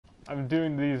I'm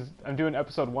doing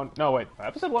episode 1. No, wait.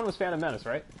 Episode 1 was Phantom Menace,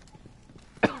 right?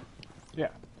 Yeah.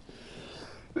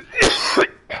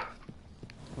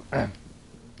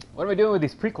 What am I doing with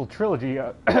these prequel trilogy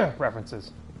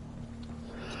references?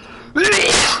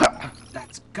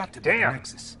 That's got to be the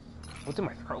Nexus. What's in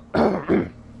my throat?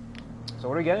 So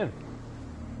what do we get in?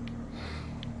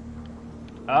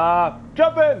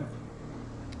 Jump in!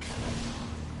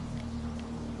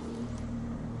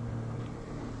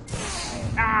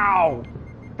 Ow!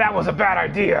 That was a bad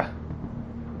idea!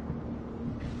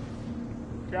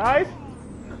 Guys?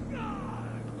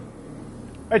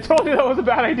 I told you that was a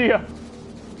bad idea!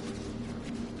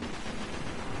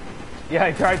 Yeah,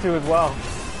 I tried to as well.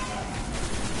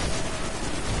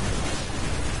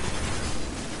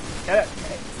 Get it!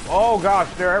 Oh gosh,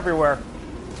 they're everywhere.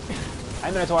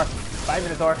 Bye, Minotaur. Bye,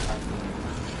 Minotaur.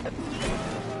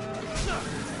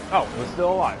 Oh, it was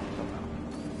still alive.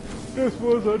 This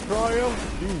was a triumph.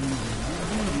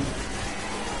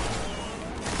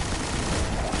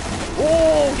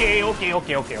 Okay.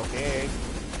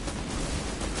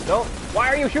 Don't. Why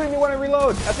are you shooting me when I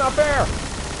reload? That's not fair.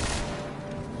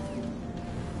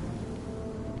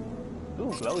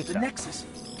 Ooh, glowy stuff. The Nexus.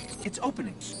 It's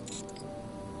opening.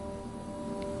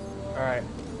 Alright.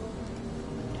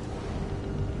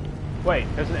 Wait,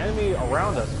 there's an enemy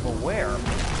around us, but where?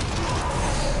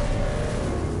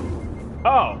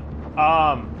 Oh,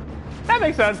 that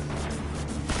makes sense.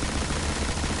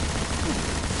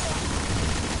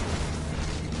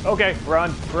 Okay,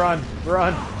 run.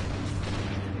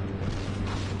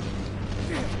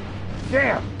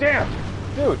 Damn,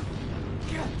 dude.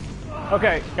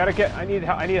 Okay, gotta get. I need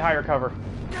higher cover.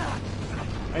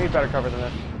 I need better cover than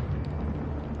this.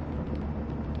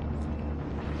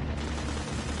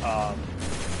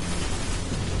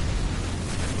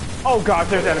 Oh god,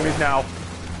 there's enemies now.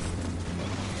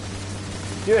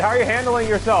 Dude, how are you handling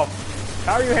yourself?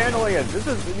 How are you handling it? This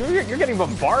is you're getting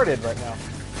bombarded right now.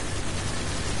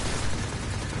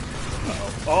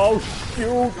 Uh-oh. Oh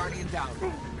shoot! Guardian down.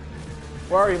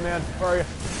 Where are you, man? Where are you?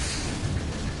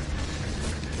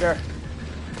 There.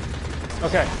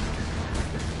 Okay.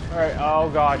 All right. Oh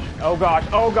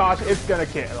gosh! It's gonna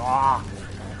kill. Ah.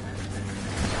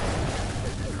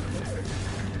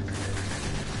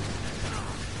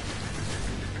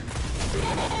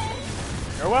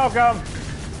 You're welcome.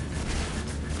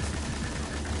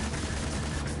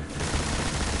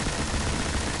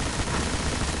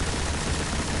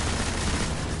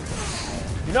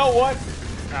 You know what?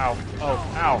 Ow. Oh,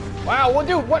 ow. Wow, well,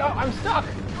 dude, what? Oh, I'm stuck.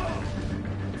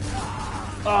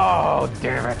 Oh,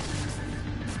 damn it.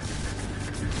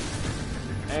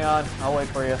 Hang on, I'll wait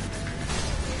for you.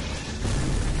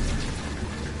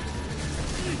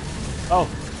 Oh.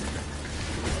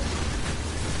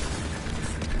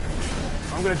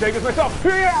 I'm gonna take this myself.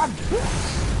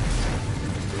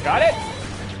 Got it?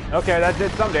 Okay, that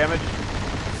did some damage.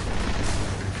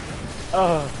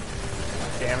 Oh,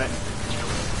 damn it.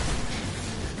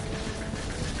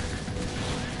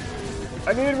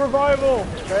 I need revival.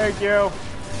 Thank you.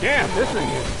 Damn, this thing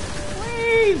is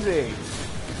crazy.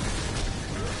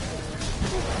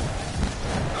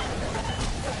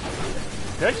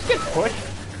 Did I just get pushed?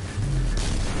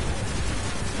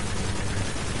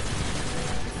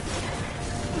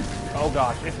 Oh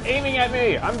gosh, it's aiming at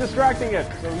me! I'm distracting it,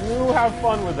 so you have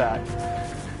fun with that.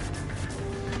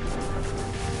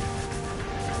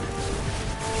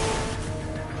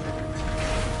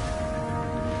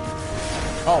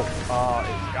 Oh, is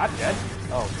Scott dead?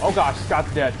 Oh gosh,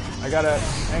 Scott's dead. I gotta,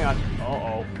 hang on.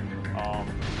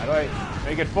 How do I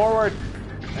make it forward?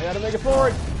 I gotta make it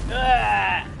forward.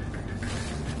 Ah!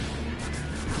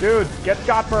 Dude, get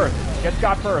Scott first. Get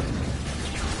Scott first.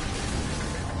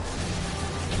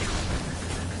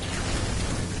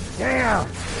 Damn!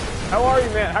 How are you,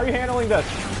 man? How are you handling this?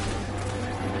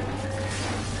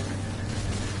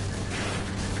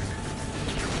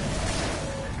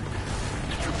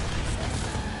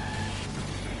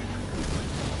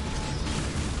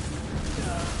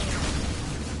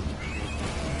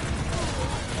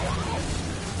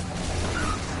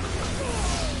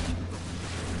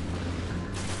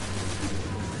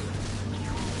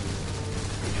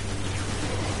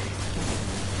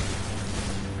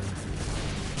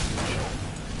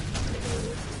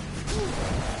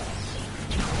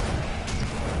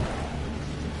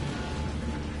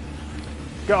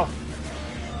 Go.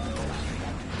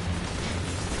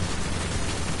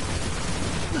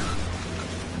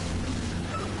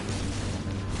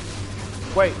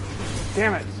 Wait.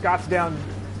 Damn it. Scott's down.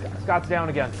 Scott's down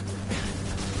again.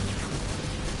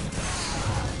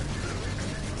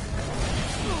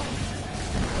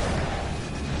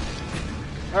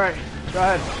 All right. Go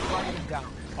ahead.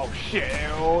 Oh shit!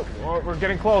 Oh, we're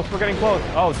getting close. We're getting close.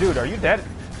 Oh, dude, are you dead?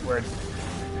 We're.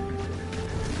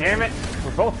 Damn it!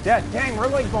 We're both dead. Dang, we're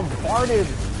like bombarded.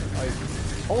 Like,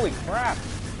 holy crap!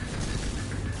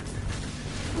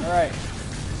 All right,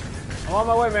 I'm on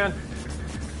my way, man.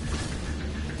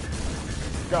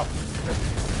 Go.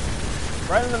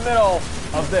 Right in the middle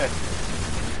of this.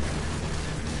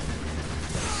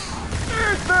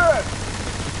 Eat this!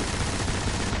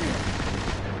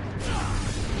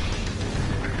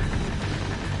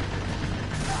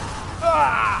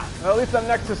 Ah! Well, at least I'm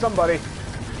next to somebody.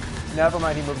 Never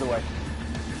mind, he moved away.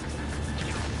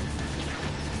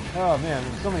 Oh man,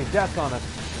 there's so many deaths on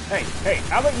us. Hey,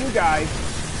 how about you guys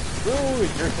do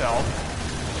it yourself?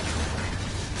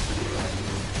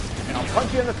 And I'll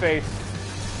punch you in the face,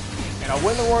 and I'll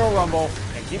win the Royal Rumble,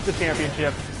 and keep the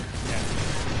championship.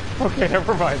 Yeah. Okay,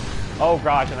 never mind. Oh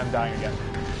gosh, and I'm dying again.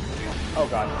 Oh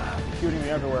god, shooting me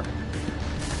everywhere.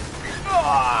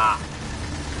 Ah!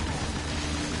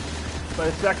 But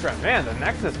it's next round. Man, the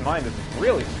Nexus Mind is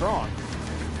really strong.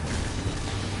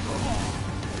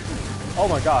 Oh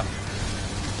my god.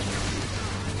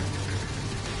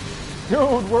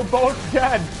 Dude, we're both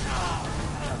dead!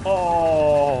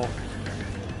 Oh.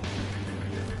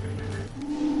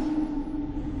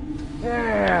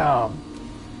 Damn.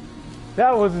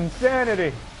 That was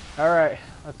insanity. Alright,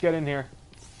 let's get in here.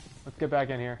 Let's get back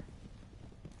in here.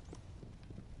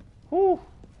 Whew.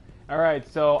 Alright,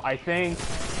 so I think...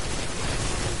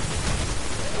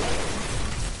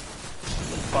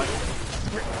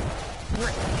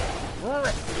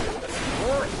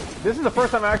 This is the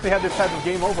first time I actually had this type of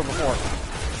game over before.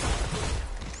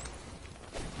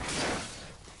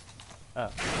 Oh.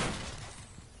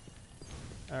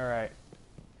 Alright.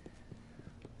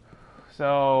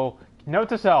 So, note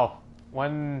to self,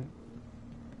 when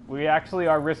we actually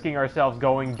are risking ourselves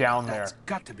going down there. That's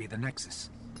got to be the Nexus.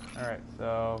 Alright,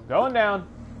 so, going down.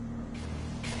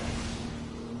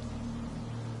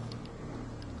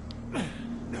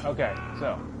 Okay,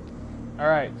 so.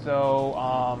 Alright,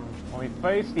 so, when we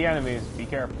face the enemies, be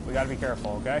careful. We gotta be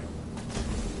careful, okay?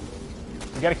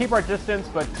 We gotta keep our distance,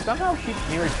 but somehow keep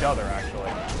near each other,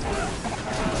 actually.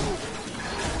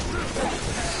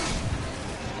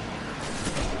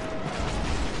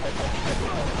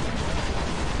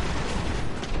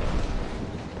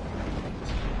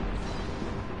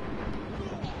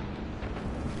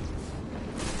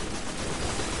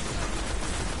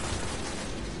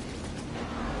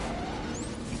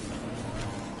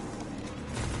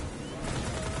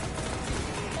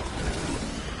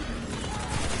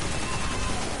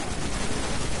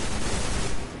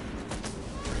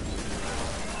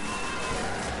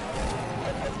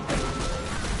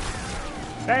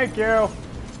 Thank you!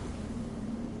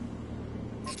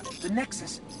 The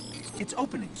Nexus. It's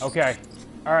opening. Okay.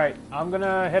 Alright, I'm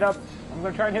gonna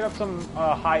try and hit up some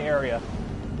high area.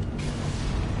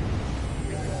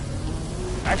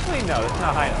 Actually, no, it's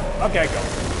not high enough. Okay,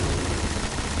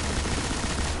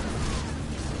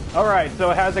 go. Alright,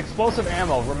 so it has explosive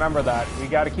ammo. Remember that. We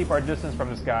gotta keep our distance from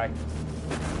this guy.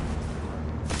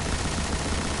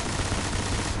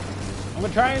 I'm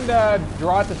gonna try and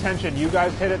draw its attention. You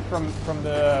guys hit it from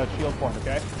the shield point,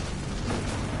 okay?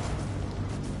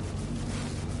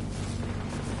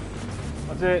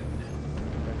 What's it?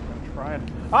 I'm trying.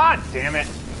 Ah, damn it!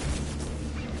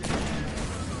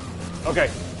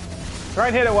 Okay. Try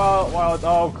and hit it while it's...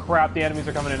 Oh, crap. The enemies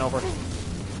are coming in over.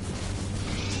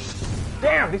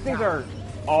 Damn, these things are...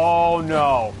 Oh,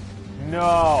 no.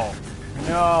 No.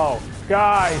 No.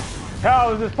 Guys,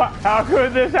 how is this... How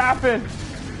could this happen?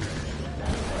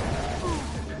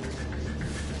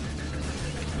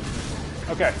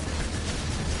 Okay.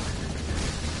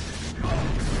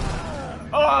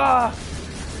 Ah!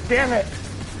 Damn it!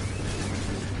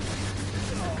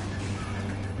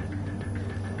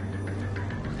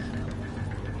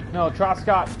 No,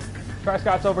 Troscott.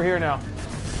 Troscott's over here now.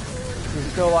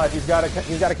 He's still alive. He's got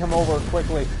to come over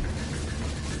quickly.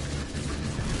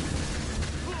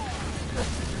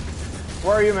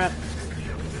 Where are you, man?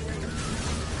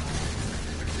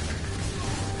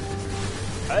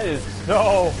 That is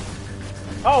so...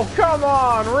 Oh, come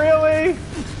on, really?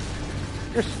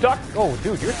 You're stuck? Oh,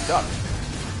 dude, you're stuck.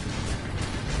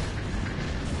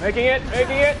 Making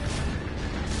it.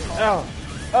 Oh,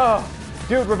 oh,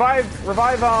 dude, revive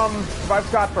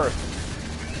Scott first.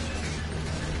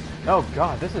 Oh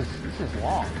God, this is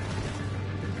long.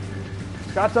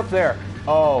 Scott's up there.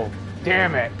 Oh,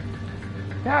 damn it.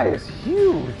 That is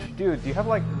huge, dude. Do you have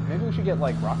like? Maybe we should get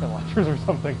like rocket launchers or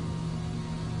something.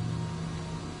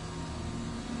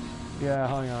 Yeah,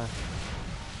 hang on.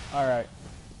 Alright.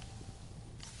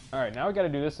 Alright, now we gotta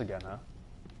do this again, huh?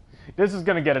 This is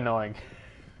gonna get annoying.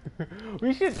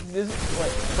 We should.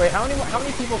 Wait. How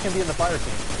many people can be in the fire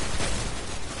team?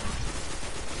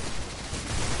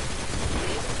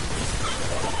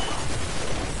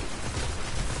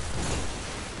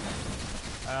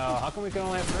 How come we can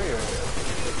only have 3 of it?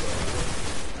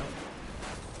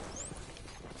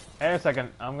 Hey, a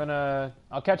second.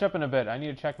 I'll catch up in a bit. I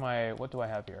need to check my. What do I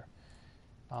have here?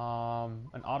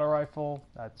 An auto rifle.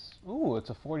 That's. Ooh, it's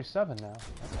a 47 now. That's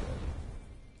good.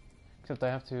 Except I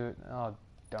have to. Oh,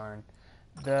 darn.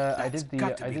 I did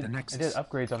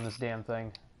upgrades on this damn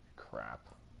thing. Crap.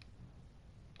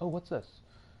 Oh, what's this?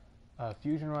 A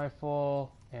fusion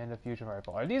rifle and a fusion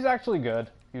rifle. Are these actually good?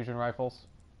 Fusion rifles?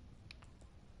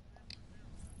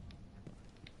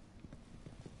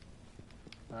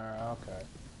 Okay.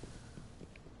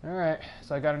 Alright,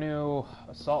 so I got a new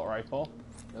assault rifle.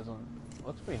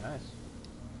 Looks pretty nice.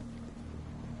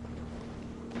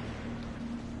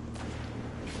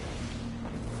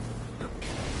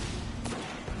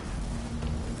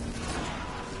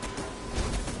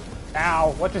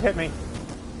 Ow! What just hit me?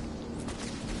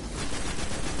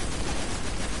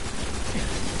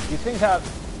 These things have...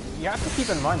 You have to keep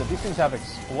in mind that these things have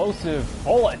explosive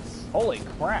bullets. Holy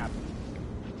crap.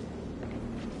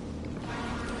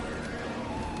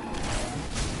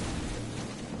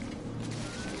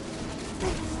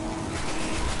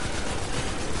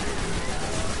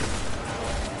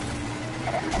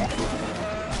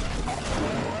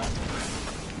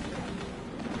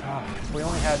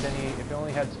 If we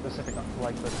only had specific,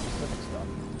 like the specific stuff.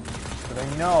 But I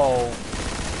know...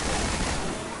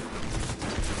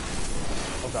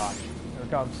 Oh gosh, here it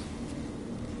comes.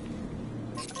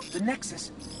 The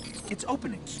Nexus, it's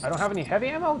opening. I don't have any heavy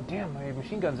ammo? Damn, my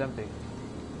machine gun's empty.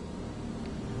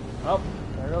 Oh,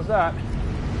 there goes that.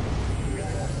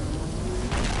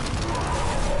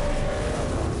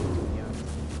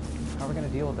 How are we gonna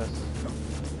deal with this?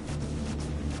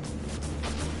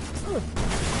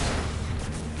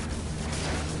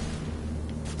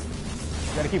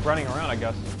 Gotta keep running around, I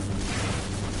guess.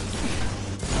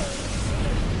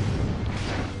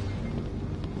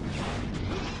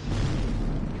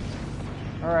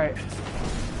 Alright.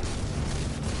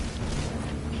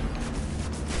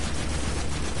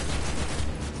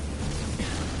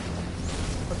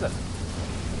 What's this?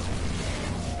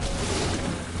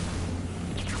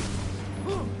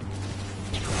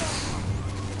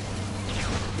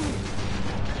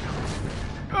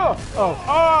 Oh!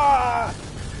 Ah!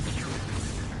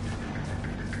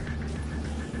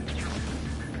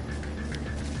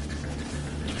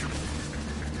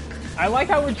 I like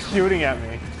how it's shooting at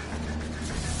me.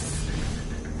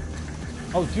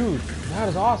 Oh, dude, that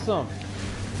is awesome.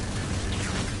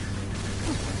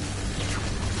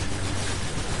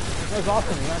 That is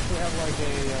awesome. You actually have like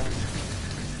a.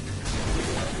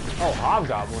 Oh,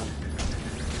 hobgoblin.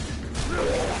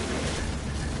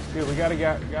 Dude, we gotta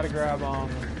grab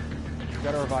we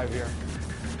gotta revive here.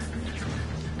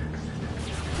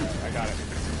 I got it.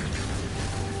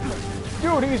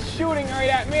 Dude, he's shooting right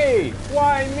at me!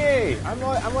 Why me? I'm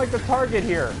like the target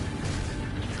here.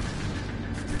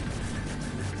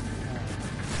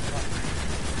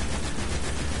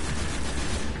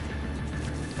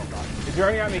 Oh god. He's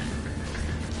running at me.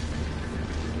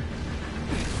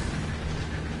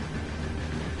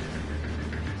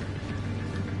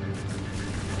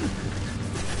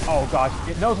 Oh gosh,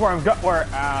 it knows where I'm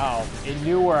ow. It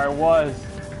knew where I was.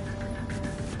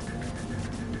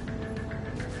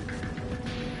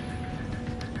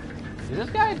 Is this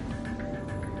guy?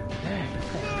 Dang,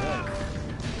 this thing's good.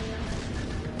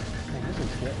 Dang, this is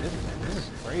good. This is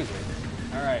crazy.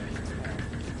 Alright.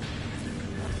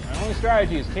 My only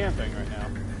strategy is camping right now.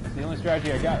 That's the only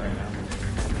strategy I got right now.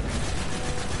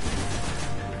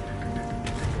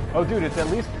 Oh dude, it's at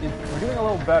least, we're doing a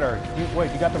little better.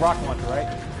 Wait, you got the rocket launcher, right?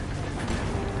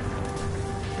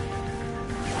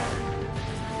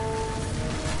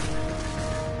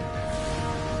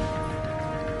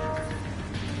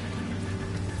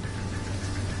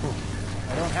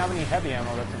 Have any heavy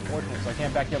ammo, that's unfortunate, so I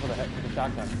can't back you up with a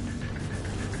shotgun.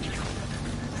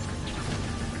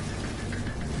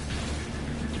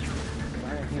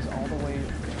 Alright, he's all the way...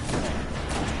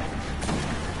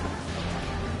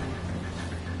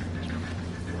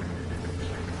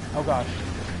 Oh gosh.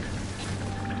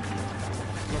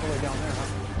 He's all the way down there, huh?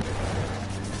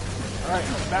 Alright,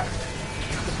 back.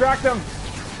 Distract him!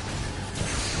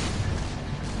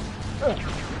 Okay.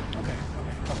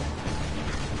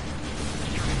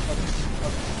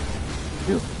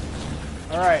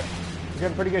 Alright, we're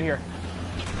getting pretty good here.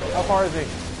 How far is he?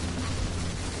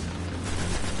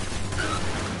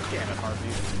 Damn it,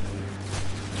 Harvey.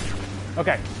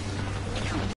 Okay,